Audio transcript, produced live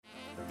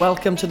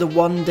Welcome to the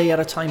One Day at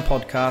a Time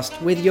podcast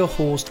with your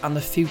host and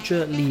the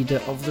future leader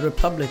of the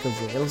Republic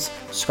of Wales,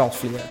 Scott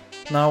Fleer.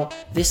 Now,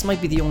 this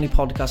might be the only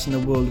podcast in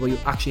the world where you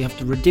actually have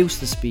to reduce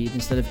the speed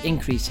instead of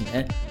increasing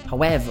it.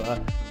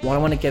 However, what I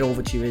want to get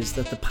over to you is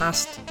that the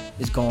past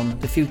is gone,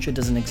 the future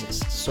doesn't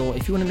exist. So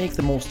if you want to make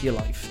the most of your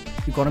life,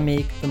 you've got to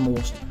make the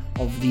most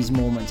of these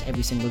moments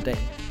every single day.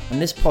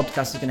 And this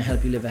podcast is going to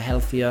help you live a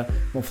healthier,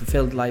 more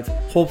fulfilled life,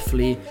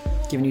 hopefully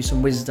giving you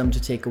some wisdom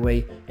to take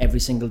away every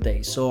single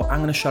day. So I'm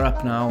going to shut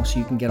up now so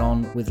you can get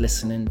on with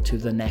listening to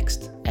the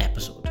next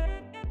episode.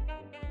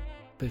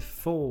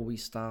 Before we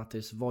start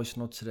this voice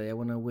note today, I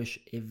want to wish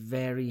a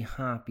very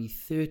happy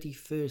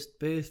 31st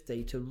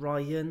birthday to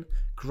Ryan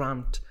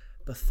Grant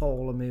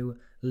Bartholomew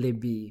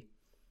Libby.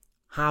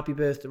 Happy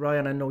birthday,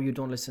 Ryan. I know you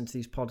don't listen to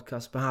these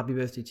podcasts, but happy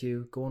birthday to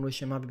you. Go and wish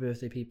him happy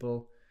birthday,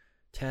 people.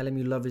 Tell him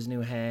you love his new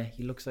hair.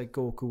 He looks like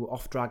Goku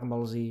off Dragon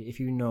Ball Z. If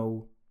you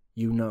know,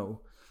 you know.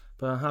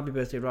 But happy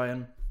birthday,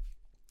 Ryan.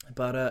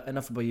 But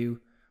enough about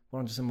you. We're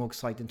on to some more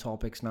exciting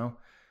topics now.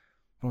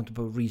 We're on to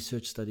about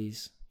research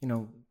studies. You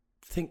know,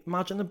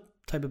 imagine the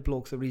type of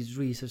bloke that reads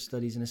research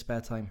studies in his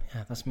spare time.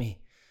 Yeah, that's me.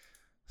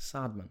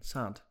 Sad, man.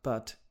 Sad.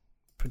 But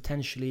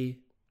potentially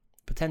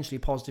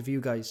positive for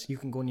you guys. You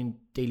can go on your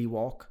daily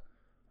walk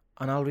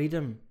and I'll read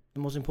them.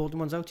 The most important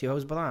ones out to you.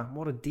 How's about that?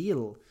 What a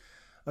deal.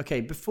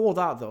 Okay, before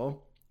that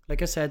though,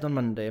 like I said on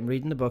Monday, I'm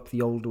reading the book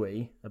The Old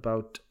Way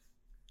about,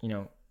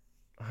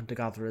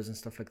 hunter-gatherers and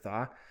stuff like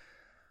that.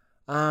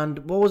 And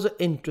what was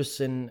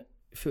interesting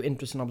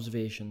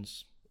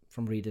observations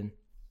from reading?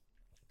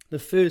 The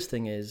first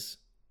thing is,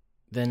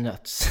 they're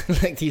nuts.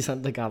 Like, these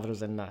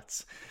hunter-gatherers are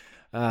nuts.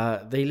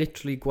 They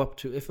literally go up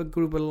to, if a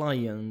group of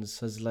lions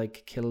has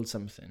killed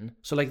something,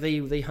 so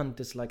they hunt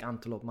this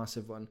antelope,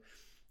 massive one,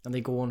 and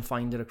they go and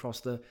find it across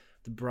the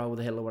brow of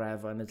the hill or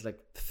whatever, and it's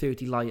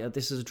 30 lions.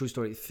 This is a true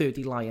story.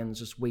 30 lions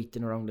just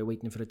waiting around there,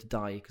 waiting for it to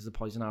die because the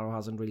poison arrow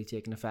hasn't really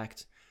taken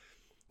effect.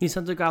 These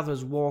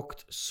hunter-gatherers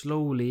walked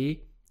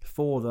slowly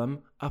for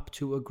them up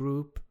to a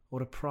group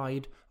or a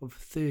pride of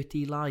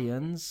 30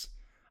 lions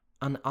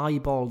and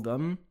eyeballed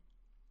them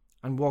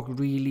and walked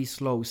really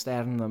slow,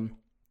 staring at them.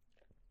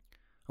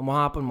 And what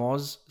happened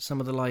was, some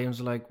of the lions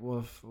were like,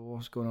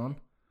 what's going on?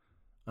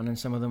 And then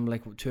some of them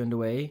turned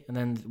away. And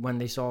then when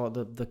they saw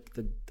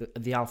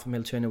the alpha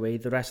male turn away,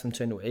 the rest of them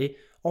turned away.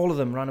 All of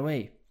them ran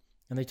away.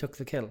 And they took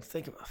the kill.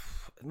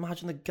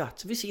 Imagine the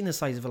guts. Have you seen the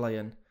size of a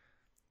lion?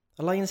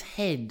 A lion's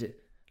head.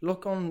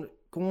 Go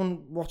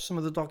and watch some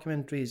of the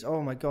documentaries.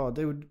 Oh my God,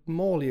 they would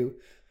maul you.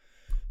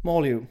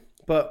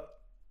 But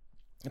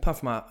apart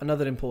from that,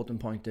 another important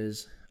point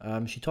is,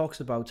 she talks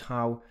about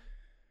how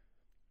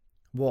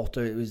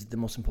water is the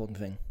most important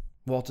thing.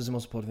 Water is the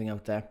most important thing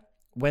out there.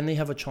 When they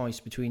have a choice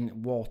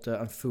between water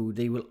and food,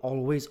 they will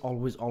always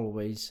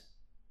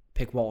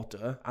pick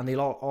water. And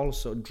they'll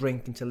also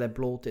drink until they're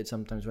bloated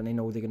sometimes when they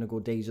know they're going to go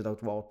days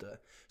without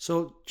water.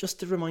 So just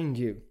to remind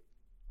you,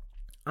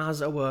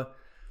 as our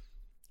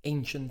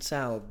ancient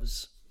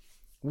selves,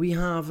 we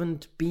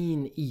haven't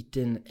been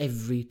eating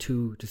every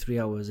 2 to 3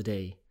 hours a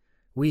day.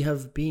 We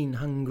have been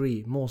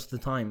hungry most of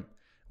the time.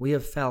 We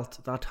have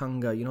felt that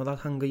hunger. You know that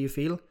hunger you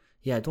feel?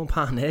 Yeah, don't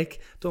panic.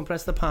 Don't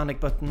press the panic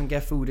button and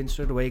get food in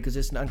straight away because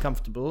it's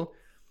uncomfortable.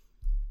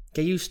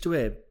 Get used to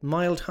it.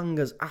 Mild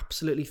hunger is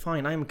absolutely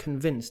fine. I'm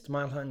convinced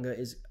mild hunger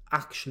is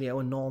actually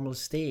our normal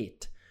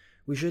state.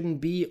 We shouldn't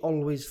be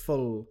always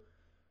full.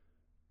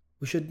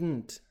 We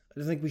shouldn't. I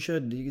don't think we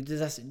should. Your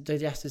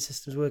digestive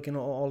system's working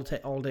all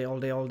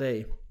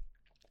day.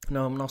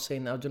 No, I'm not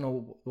saying, I don't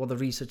know what the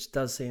research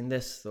does say in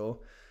this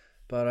though.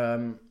 But,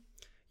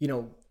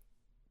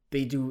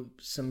 they do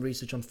some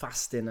research on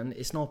fasting, and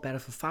it's not better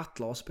for fat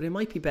loss, but it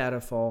might be better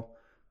for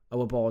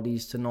our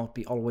bodies to not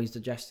be always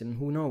digesting.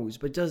 Who knows?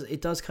 But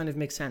it does kind of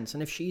make sense.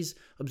 And if she's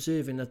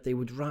observing that they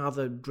would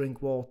rather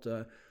drink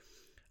water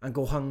and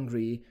go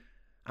hungry,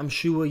 I'm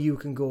sure you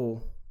can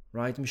go,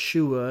 right? I'm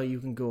sure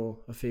you can go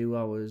a few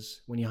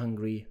hours when you're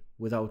hungry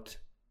without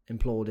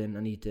imploding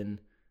and eating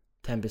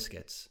 10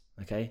 biscuits,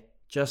 okay?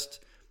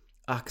 Just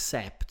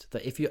accept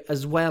that if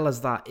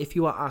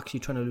you are actually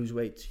trying to lose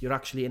weight, you're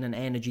actually in an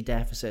energy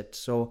deficit.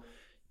 So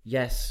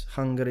yes,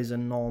 hunger is a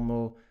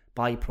normal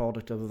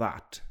byproduct of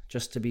that.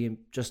 Just to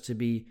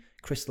be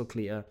crystal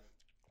clear,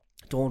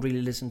 don't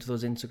really listen to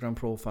those Instagram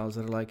profiles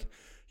that are like,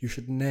 you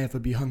should never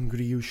be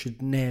hungry, you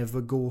should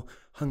never go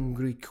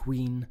hungry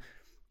queen.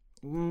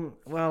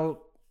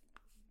 Well,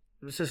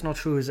 it's just not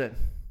true, is it?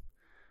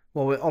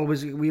 Well,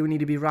 we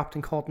need to be wrapped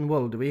in cotton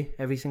wool, do we?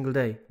 Every single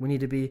day. We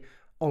need to be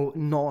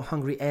not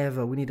hungry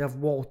ever. We need to have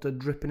water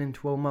dripping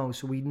into our mouths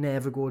so we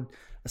never go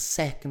a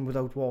second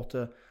without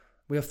water.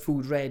 We have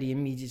food ready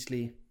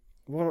immediately.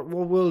 What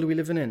world are we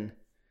living in?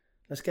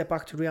 Let's get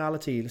back to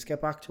reality. Let's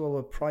get back to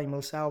our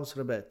primal selves for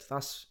a bit.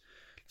 Let's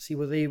see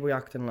what they were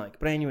acting like.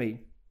 But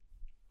anyway,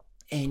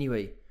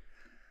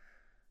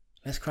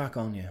 let's crack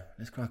on here.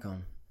 Let's crack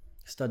on.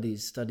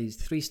 Studies.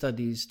 Three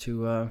studies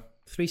to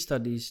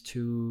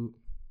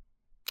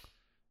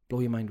blow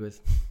your mind with.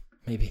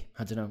 Maybe.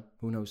 I don't know.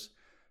 Who knows?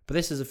 But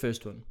this is the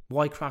first one.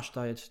 Why crash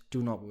diets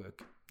do not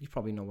work. You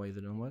probably know why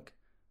they don't work.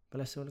 But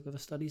let's have a look at what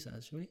the study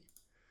says, shall we?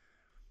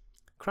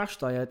 Crash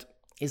diet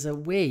is a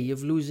way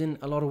of losing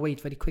a lot of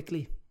weight very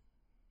quickly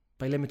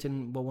by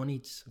limiting what one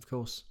eats, of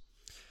course.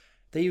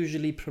 They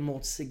usually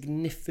promote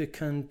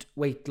significant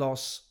weight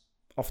loss,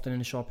 often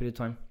in a short period of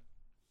time.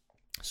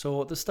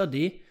 So the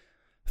study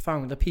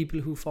found that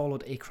people who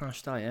followed a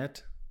crash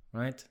diet,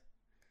 right,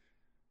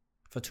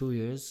 for 2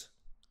 years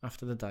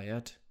after the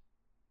diet,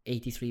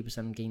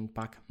 83% gained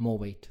back more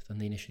weight than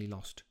they initially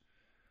lost.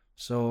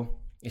 So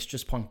it's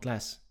just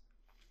pointless.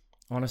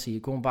 Honestly,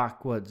 you're going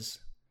backwards.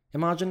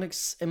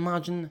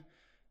 Imagine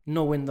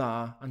knowing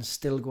that and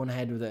still going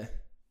ahead with it.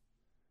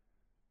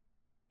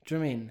 Do you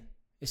know what I mean?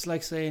 It's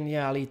like saying,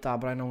 yeah, I'll eat that,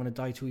 but I know I'm going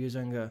to die 2 years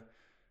younger.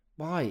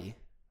 Why?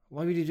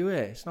 Why would you do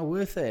it? It's not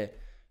worth it.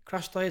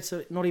 Crash diets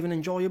are not even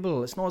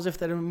enjoyable. It's not as if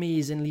they're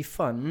amazingly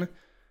fun.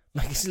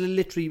 Like, it's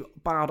literally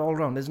bad all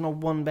around. There's not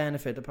one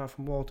benefit apart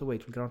from water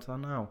weight. We'll get onto that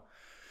now.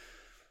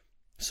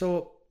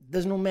 So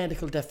there's no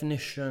medical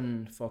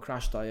definition for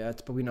crash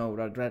diet, but we know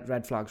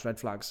red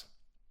flags.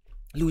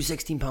 Lose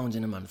 16 pounds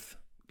in a month.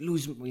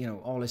 Lose,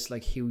 all this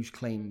like huge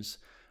claims,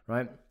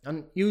 right?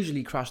 And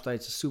usually crash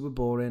diets are super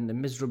boring. They're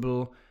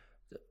miserable.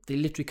 They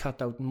literally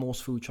cut out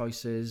most food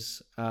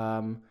choices.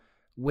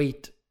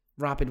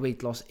 Rapid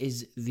weight loss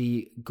is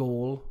the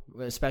goal,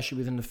 especially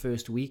within the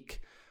first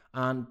week.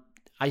 And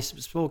I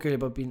spoke earlier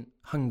about being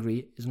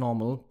hungry is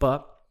normal,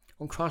 but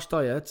on crash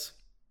diets,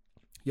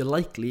 you're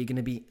likely going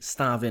to be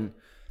starving.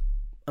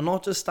 And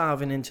not just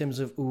starving in terms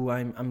of,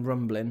 I'm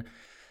rumbling,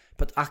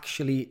 but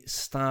actually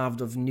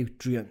starved of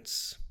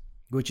nutrients,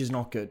 which is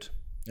not good,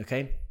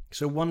 okay?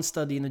 So one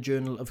study in the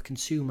Journal of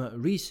Consumer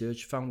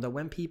Research found that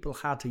when people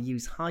had to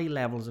use high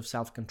levels of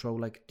self-control,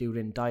 like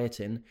during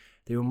dieting,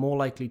 they were more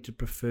likely to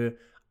prefer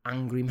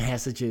angry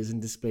messages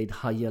and displayed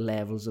higher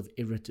levels of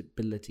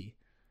irritability.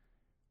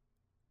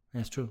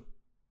 That's true.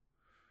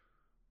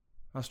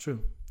 That's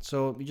true.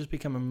 So you just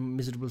become a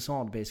miserable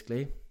sod,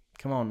 basically.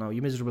 Come on now,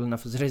 you're miserable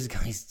enough as it is,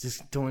 guys.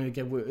 Just don't want to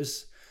get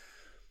worse.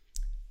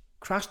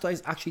 Crash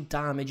diets actually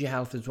damage your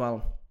health as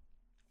well.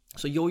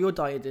 So yo-yo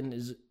dieting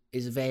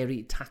is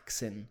very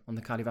taxing on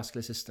the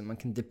cardiovascular system and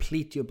can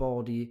deplete your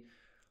body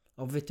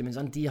of vitamins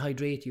and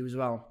dehydrate you as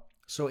well.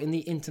 So in the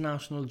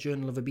International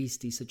Journal of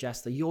Obesity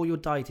suggests that yo-yo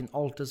dieting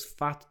alters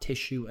fat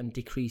tissue and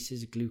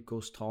decreases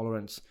glucose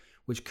tolerance,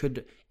 which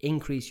could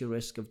increase your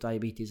risk of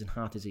diabetes and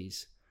heart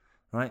disease.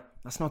 Right?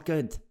 That's not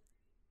good.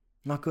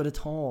 Not good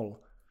at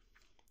all.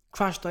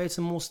 Crash diets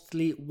are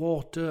mostly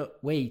water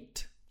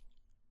weight.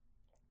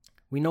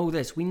 We know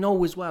this. We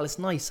know as well. It's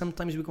nice.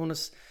 Sometimes we're going to...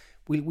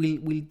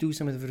 We'll do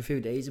something for a few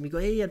days and we go,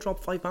 hey, I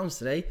dropped 5 pounds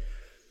today.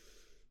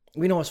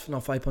 We know it's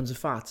not 5 pounds of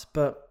fat,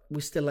 but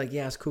we're still like,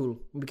 yeah, it's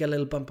cool. We get a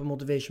little bump of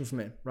motivation from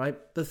it, right?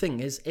 The thing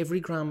is, every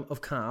gram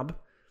of carb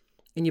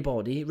in your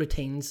body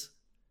retains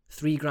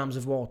 3 grams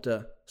of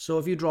water. So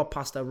if you drop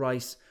pasta,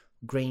 rice,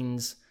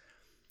 grains,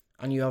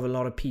 and you have a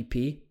lot of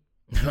PP,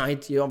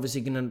 right, you're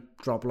obviously going to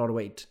drop a lot of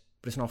weight,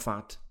 but it's not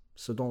fat.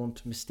 So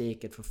don't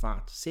mistake it for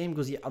fat. Same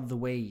goes the other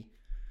way.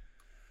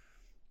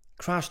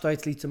 Crash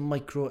diets lead to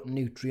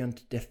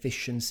micronutrient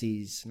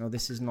deficiencies. Now,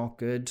 this is not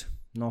good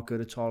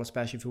at all,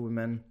 especially for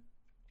women.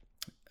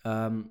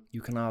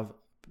 You can have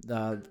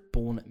the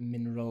bone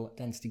mineral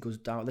density goes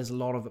down. There's a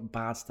lot of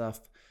bad stuff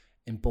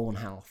in bone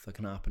health that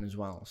can happen as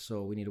well.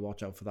 So we need to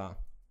watch out for that.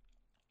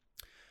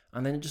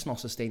 And then it's just not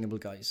sustainable,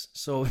 guys.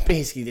 So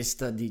basically, this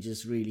study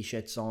just really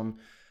shits on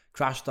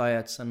crash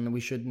diets, and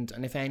we shouldn't.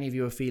 And if any of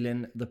you are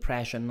feeling the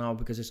pressure now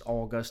because it's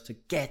August to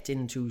get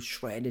into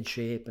shredded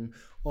shape and,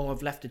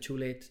 I've left it too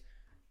late.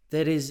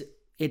 It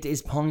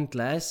is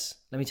pointless,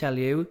 let me tell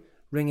you,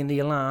 ringing the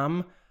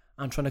alarm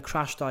and trying to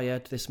crash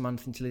diet this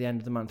month until the end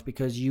of the month,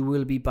 because you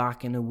will be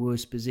back in a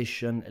worse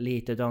position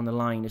later down the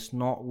line. It's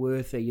not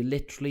worth it.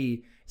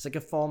 It's like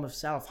a form of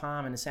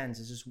self-harm in a sense.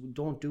 It's just,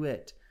 don't do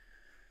it.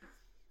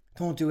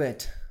 Don't do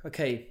it.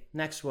 Okay,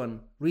 next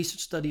one.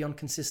 Research study on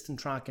consistent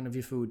tracking of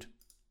your food.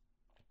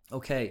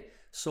 Okay,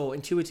 so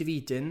intuitive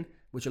eating,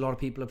 which a lot of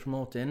people are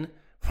promoting,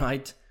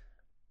 right?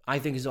 I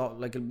think is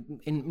like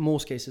in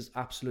most cases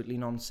absolutely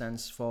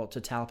nonsense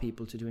to tell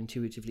people to do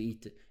intuitively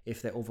eat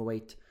if they're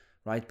overweight,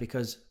 right?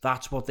 Because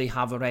that's what they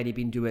have already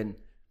been doing.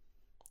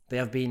 They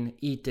have been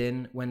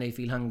eating when they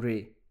feel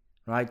hungry,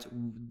 right?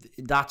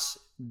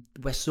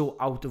 We're so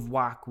out of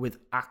whack with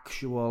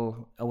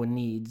our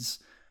needs.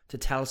 To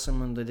tell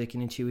someone that they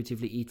can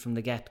intuitively eat from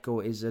the get-go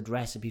is a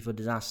recipe for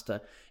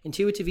disaster.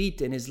 Intuitive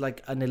eating is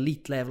like an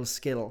elite level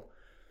skill.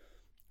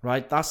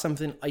 Right, that's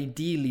something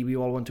ideally we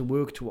all want to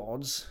work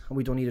towards, and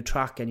we don't need to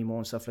track anymore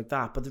and stuff like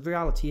that. But the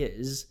reality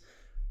is,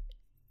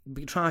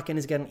 tracking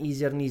is getting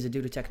easier and easier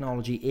due to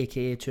technology,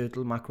 aka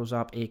Turtle Macros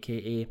app,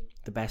 aka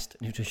the best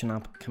nutrition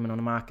app coming on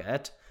the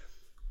market.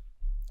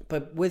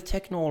 But with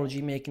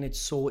technology making it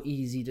so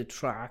easy to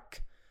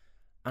track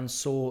and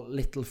so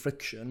little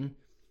friction,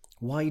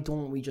 why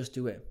don't we just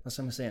do it? That's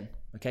what I'm saying.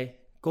 Okay,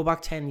 go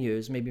back 10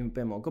 years, maybe a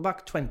bit more. Go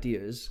back 20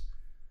 years.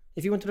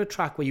 If you wanted to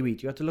track what you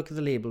eat, you had to look at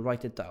the label,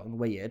 write it down,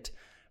 weigh it,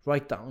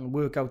 write down,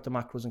 work out the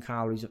macros and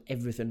calories of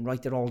everything,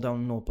 write it all down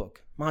in a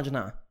notebook. Imagine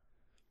that.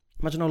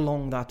 Imagine how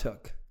long that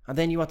took. And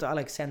then you have to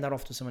like send that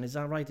off to someone. Is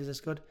that right? Is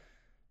this good?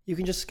 You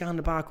can just scan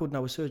the barcode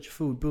now, search your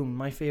food, boom,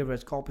 my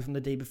favourites, copy from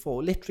the day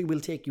before. Literally will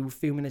take you a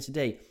few minutes a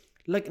day.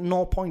 Like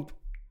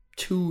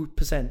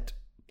 0.2%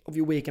 of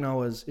your waking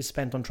hours is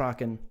spent on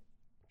tracking.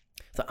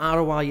 The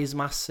ROI is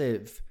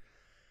massive.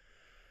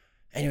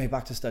 Anyway,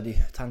 back to study,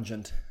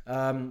 tangent.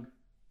 So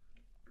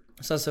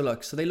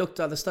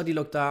the study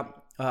looked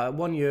at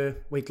 1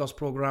 year weight loss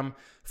program,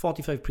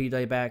 45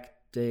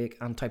 pre-diabetic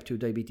and type 2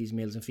 diabetes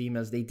males and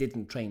females. They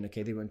didn't train,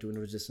 okay? They weren't doing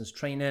resistance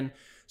training.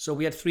 So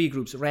we had 3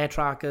 groups. Rare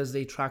trackers,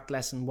 they tracked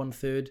less than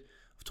 1/3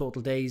 of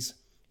total days.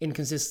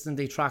 Inconsistent,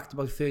 they tracked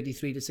about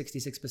 33 to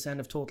 66%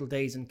 of total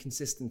days, and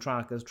consistent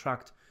trackers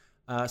tracked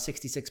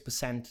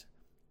 66%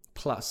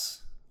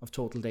 plus of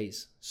total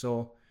days.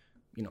 So,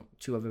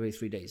 2 of every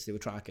 3 days they were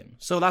tracking.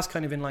 So that's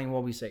kind of in line with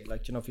what we say.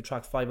 Like, if you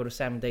track 5 out of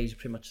 7 days, you're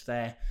pretty much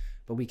there.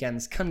 But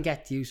weekends can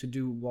get you, so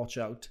do watch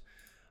out.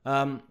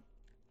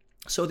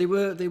 So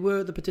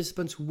the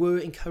participants were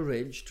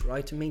encouraged,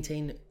 right, to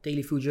maintain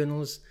daily food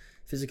journals,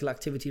 physical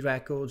activity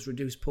records,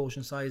 reduce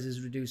portion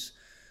sizes, reduce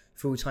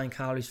food time,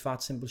 calories,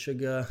 fat, simple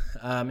sugar,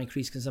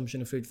 increase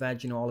consumption of fruit,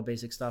 veg, all the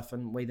basic stuff,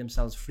 and weigh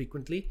themselves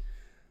frequently.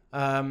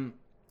 And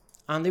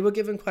they were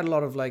given quite a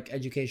lot of like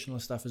educational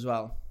stuff as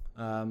well.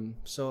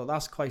 So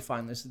that's quite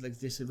fine. This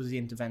was the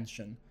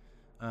intervention.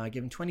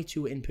 Given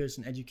 22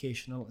 in-person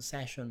educational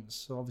sessions.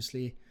 So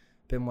obviously a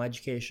bit more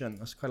education.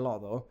 That's quite a lot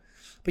though.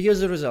 But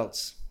here's the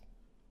results.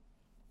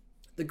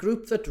 The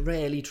group that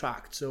rarely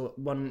tracked, so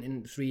 1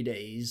 in 3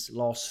 days,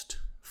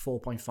 lost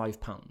 4.5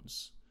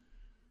 pounds.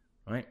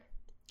 Right?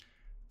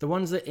 The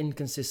ones that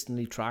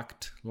inconsistently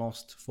tracked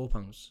lost 4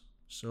 pounds.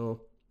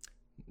 So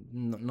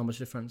not much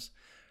difference.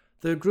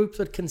 The group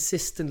that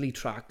consistently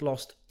tracked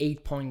lost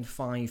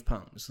 8.5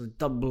 pounds. So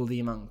double the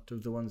amount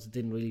of the ones that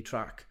didn't really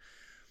track.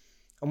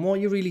 And what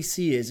you really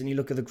see is, and you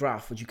look at the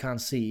graph, which you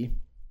can't see,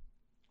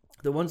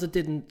 the ones that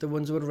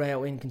were rare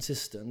or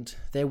inconsistent,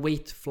 their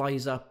weight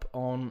flies up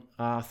on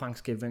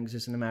Thanksgiving, because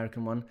it's an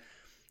American one,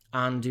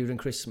 and during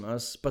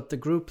Christmas. But the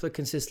group that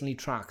consistently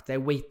tracked, their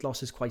weight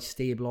loss is quite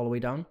stable all the way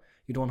down.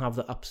 You don't have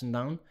the ups and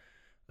downs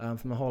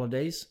from the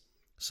holidays.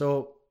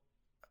 So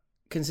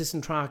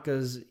consistent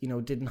trackers,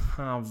 didn't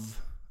have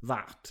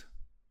that,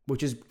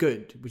 which is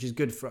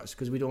good for us,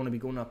 because we don't want to be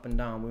going up and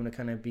down. We want to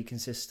kind of be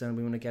consistent.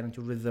 We want to get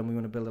into rhythm. We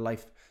want to build a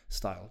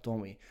lifestyle,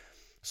 don't we?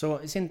 So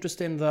it's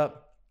interesting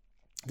that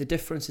the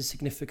difference is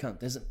significant.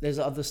 There's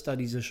other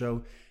studies that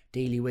show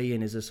daily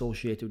weigh-in is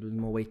associated with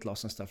more weight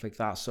loss and stuff like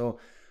that. So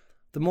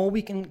the more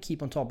we can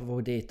keep on top of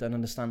our data and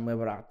understand where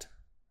we're at,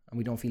 and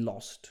we don't feel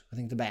lost, I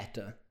think the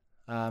better.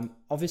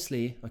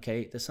 Obviously,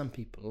 okay, there's some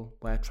people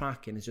where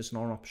tracking is just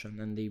not an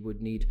option, and they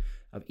would need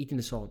an eating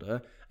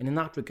disorder. And in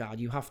that regard,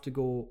 you have to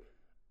go,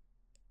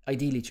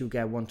 ideally, to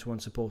get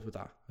one-to-one support with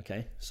that,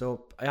 okay?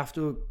 So I have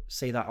to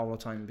say that all the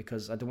time,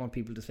 because I don't want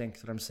people to think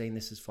that I'm saying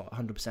this is for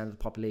 100% of the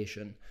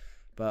population,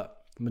 but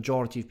the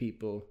majority of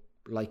people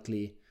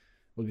likely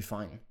will be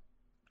fine.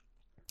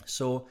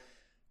 So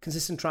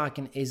consistent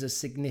tracking is a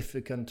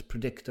significant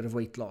predictor of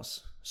weight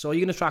loss. So are you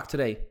going to track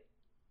today?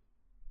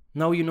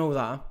 Now you know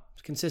that.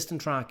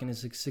 Consistent tracking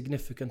is a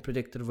significant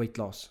predictor of weight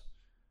loss.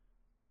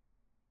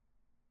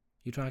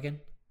 You tracking?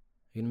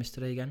 Are you going to miss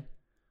today again?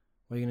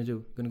 What are you going to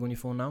do? Going to go on your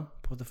phone now?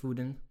 Put the food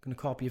in? Going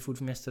to copy your food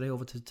from yesterday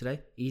over to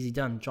today? Easy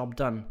done. Job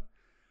done.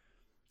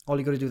 All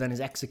you got to do then is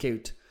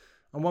execute.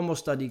 And one more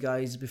study,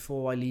 guys,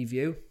 before I leave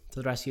you to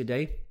the rest of your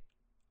day.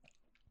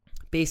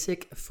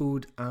 Basic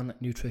food and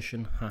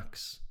nutrition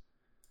hacks.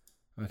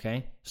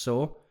 Okay?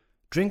 So,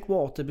 drink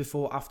water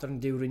before, after, and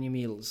during your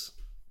meals.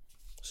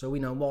 So we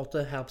know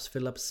water helps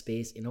fill up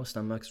space in our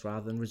stomachs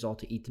rather than resort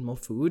to eating more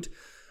food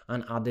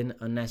and adding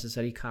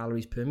unnecessary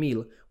calories per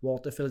meal.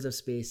 Water fills up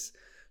space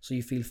so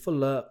you feel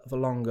fuller for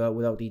longer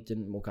without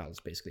eating more calories,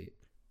 basically.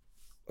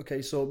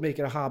 Okay, so make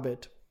it a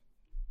habit,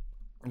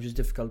 which is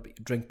difficult.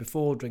 Drink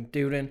before, drink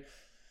during,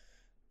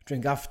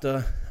 drink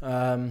after,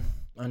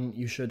 and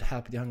you should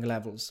help with your hunger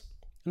levels.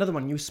 Another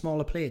one, use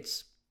smaller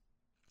plates.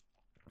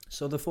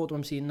 So the photo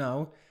I'm seeing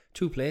now,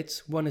 2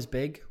 plates, one is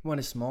big, one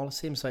is small,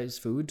 same size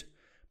food.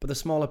 But the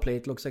smaller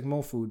plate looks like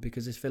more food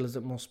because it fills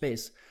up more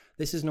space.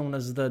 This is known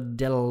as the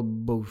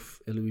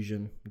Delboeuf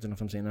illusion. I don't know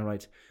if I'm saying that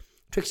right.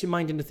 Tricks your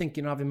mind into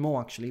thinking you're having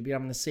more, actually, but you're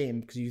having the same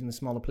because you're using the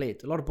smaller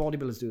plate. A lot of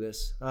bodybuilders do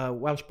this.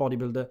 Welsh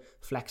bodybuilder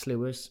Flex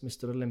Lewis,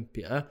 Mr.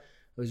 Olympia,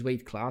 his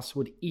weight class,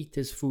 would eat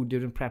his food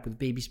during prep with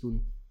baby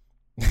spoon.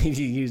 He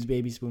used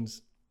baby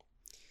spoons.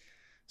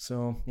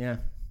 So, yeah,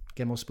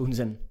 get more spoons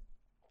in.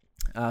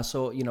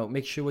 So,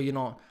 make sure you're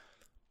not...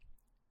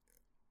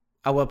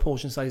 Our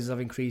portion sizes have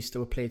increased,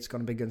 our plates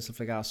gone bigger and stuff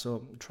like that.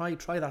 So try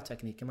that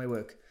technique, it might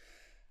work.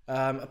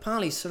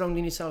 Apparently,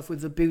 surrounding yourself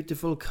with the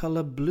beautiful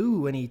colour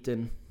blue when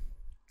eating.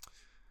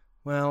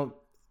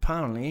 Well,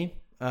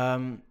 apparently,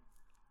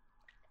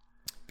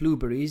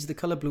 blueberries, the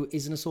colour blue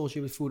isn't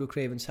associated with food or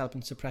cravings,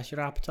 helping suppress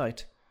your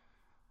appetite.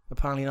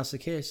 Apparently, that's the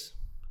case.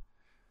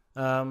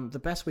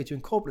 The best way to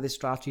incorporate this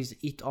strategy is to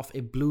eat off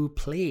a blue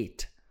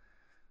plate.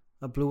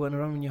 A blue one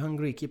around when you're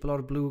hungry. Keep a lot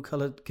of blue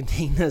coloured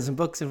containers and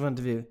books in front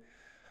of you.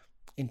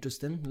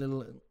 Interesting,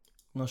 little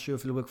Not sure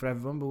if it'll work for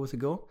everyone, but worth a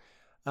go.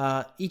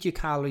 Eat your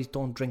calories,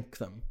 don't drink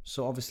them.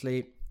 So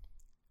obviously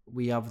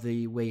we have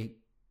the Whey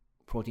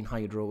Protein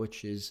Hydro,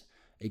 which is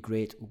a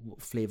great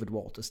flavoured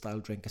water style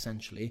drink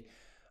essentially.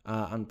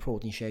 And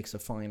protein shakes are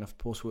fine enough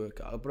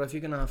post-workout. But if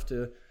you're going to have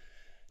to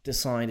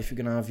decide if you're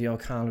going to have your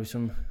calories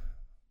from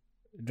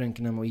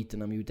drinking them or eating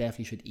them, you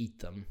definitely should eat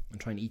them and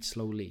try and eat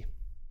slowly.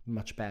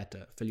 Much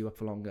better, fill you up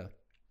for longer.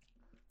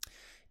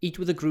 Eat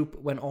with a group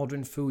when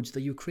ordering foods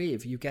that you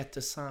crave. You get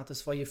to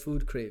satisfy your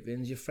food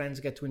cravings. Your friends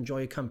get to enjoy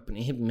your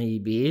company,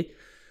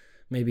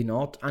 maybe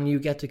not. And you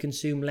get to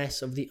consume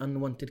less of the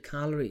unwanted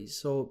calories.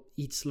 So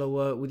eat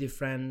slower with your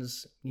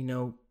friends,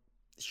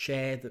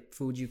 share the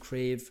food you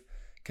crave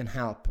can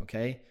help,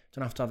 okay?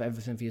 Don't have to have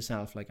everything for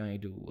yourself like I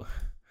do.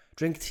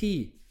 Drink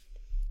tea.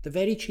 The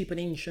very cheap and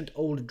ancient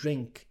old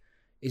drink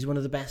is one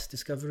of the best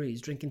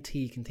discoveries. Drinking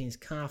tea contains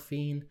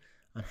caffeine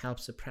and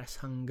helps suppress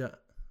hunger.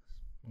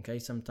 Okay,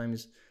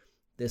 sometimes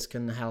this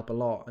can help a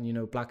lot.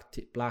 And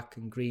black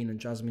and green and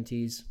jasmine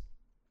teas,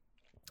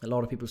 a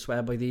lot of people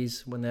swear by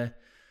these when they're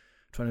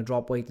trying to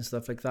drop weight and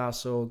stuff like that.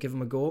 So give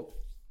them a go.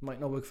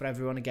 Might not work for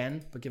everyone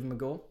again, but give them a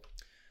go.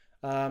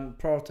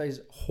 Prioritize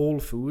whole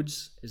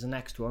foods is the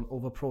next one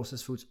over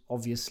processed foods,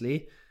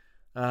 obviously.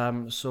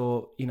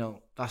 So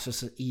that's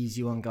just an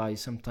easy one,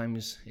 guys.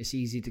 Sometimes it's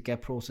easy to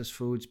get processed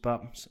foods,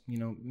 but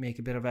make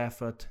a bit of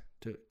effort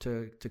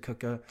to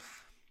cook a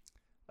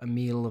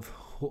meal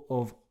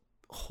of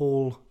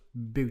whole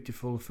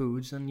beautiful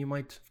foods, and you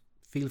might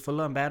feel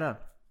fuller and better.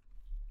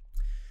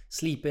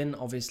 Sleeping,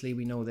 obviously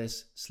we know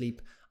this.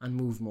 Sleep and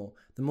move more.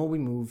 The more we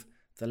move,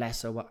 the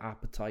less our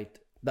appetite.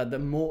 The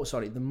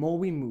more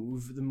we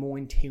move, the more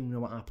in tune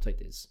our appetite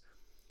is.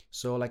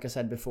 So like I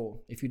said before,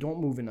 if you don't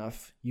move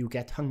enough, you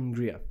get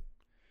hungrier.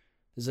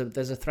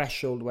 There's a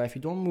threshold where if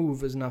you don't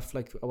move as enough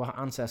like our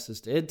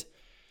ancestors did,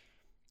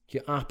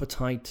 your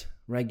appetite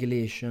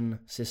regulation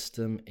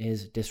system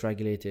is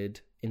dysregulated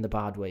in the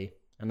bad way.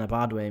 And the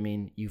bad way, I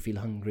mean, you feel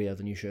hungrier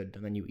than you should,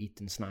 and then you eat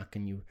and snack,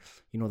 and you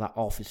know that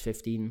office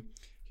 15.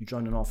 You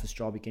join an office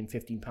job, you gain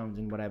 15 pounds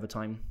in whatever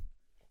time.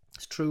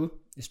 It's true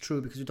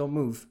because you don't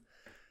move.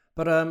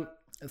 But I've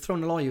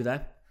thrown a lot of you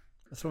there.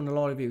 I've thrown a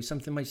lot of you.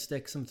 Something might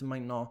stick, something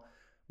might not.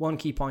 One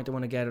key point I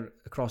want to get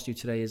across to you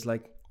today is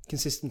like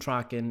consistent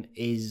tracking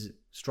is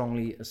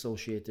strongly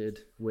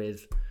associated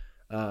with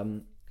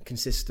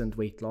consistent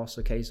weight loss.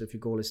 Okay, so if your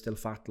goal is still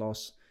fat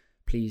loss,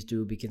 please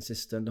do be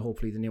consistent.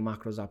 Hopefully the new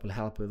macros app will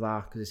help with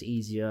that because it's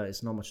easier,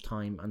 it's not much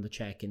time, and the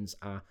check-ins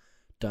are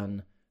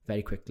done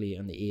very quickly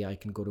and the AI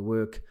can go to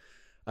work.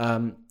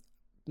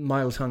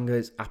 Mild hunger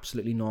is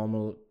absolutely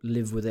normal.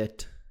 Live with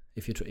it.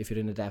 If you're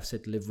in a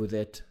deficit, live with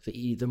it.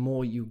 The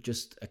more you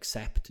just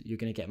accept you're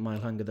going to get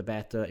mild hunger, the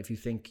better. If you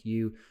think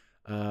you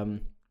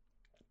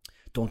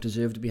don't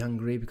deserve to be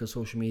hungry because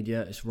social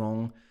media is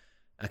wrong,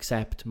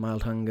 accept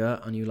mild hunger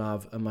and you'll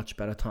have a much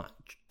better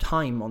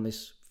time on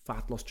this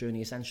fat loss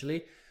journey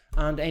essentially.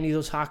 And any of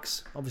those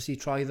hacks, obviously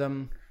try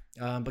them,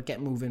 but get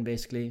moving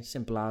basically.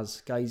 Simple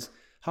as. Guys,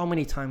 how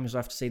many times do I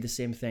have to say the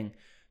same thing?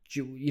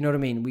 You know what I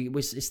mean?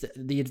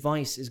 The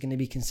advice is going to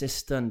be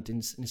consistent and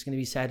it's going to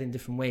be said in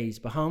different ways.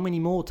 But how many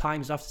more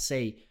times do I have to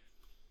say,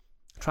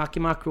 track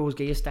your macros,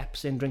 get your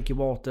steps in, drink your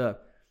water?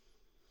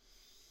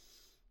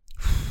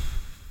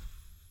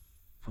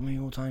 How many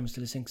more times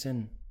till it sinks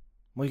in?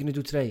 What are you going to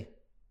do today?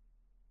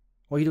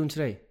 What are you doing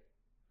today?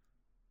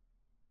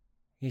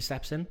 Your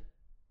steps in? Are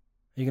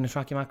you going to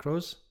track your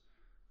macros?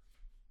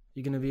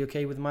 You're going to be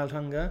okay with mild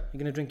hunger? You're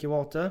going to drink your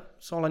water?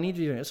 That's all I need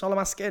of you. That's all I'm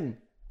asking.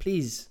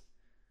 Please.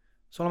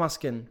 That's all I'm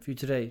asking for you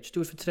today. Just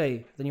do it for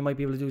today. Then you might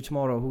be able to do it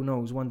tomorrow. Who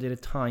knows? One day at a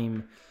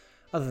time.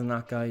 Other than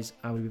that, guys,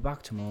 I will be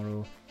back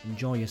tomorrow.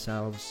 Enjoy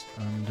yourselves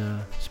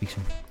and speak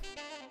soon.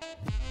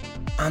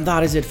 And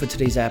that is it for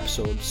today's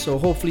episode. So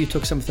hopefully you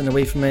took something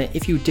away from it.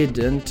 If you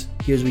didn't,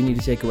 here's what you need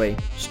to take away.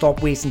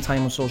 Stop wasting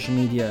time on social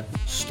media.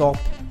 Stop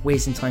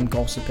wasting time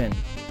gossiping.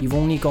 You've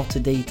only got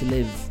today to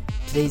live.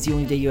 Today's the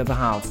only day you ever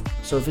have.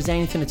 So if there's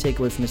anything to take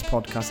away from this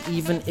podcast,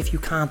 even if you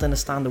can't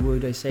understand a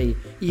word I say,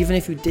 even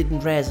if you didn't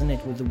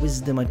resonate with the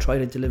wisdom I try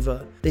to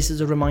deliver, this is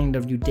a reminder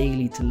of you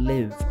daily to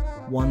live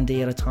one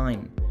day at a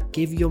time.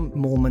 Give your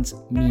moments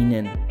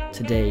meaning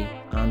today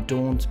and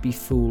don't be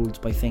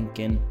fooled by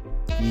thinking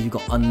you've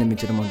got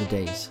unlimited amount of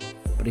days.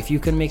 But if you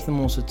can make the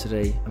most of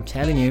today, I'm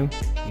telling you,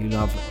 you'll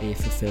have a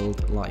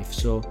fulfilled life.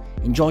 So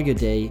enjoy your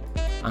day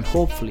and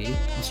hopefully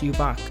I'll see you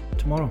back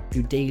tomorrow.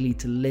 You daily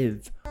to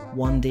live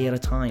one day at a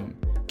time.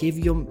 Give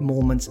your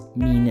moments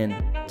meaning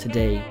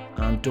today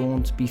and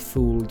don't be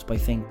fooled by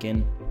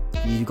thinking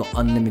you've got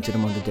unlimited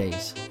amount of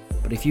days.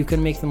 But if you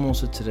can make the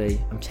most of today,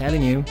 I'm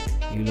telling you,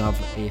 you'll have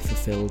a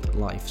fulfilled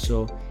life.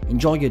 So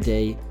enjoy your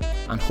day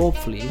and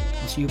hopefully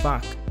I'll see you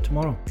back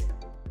tomorrow.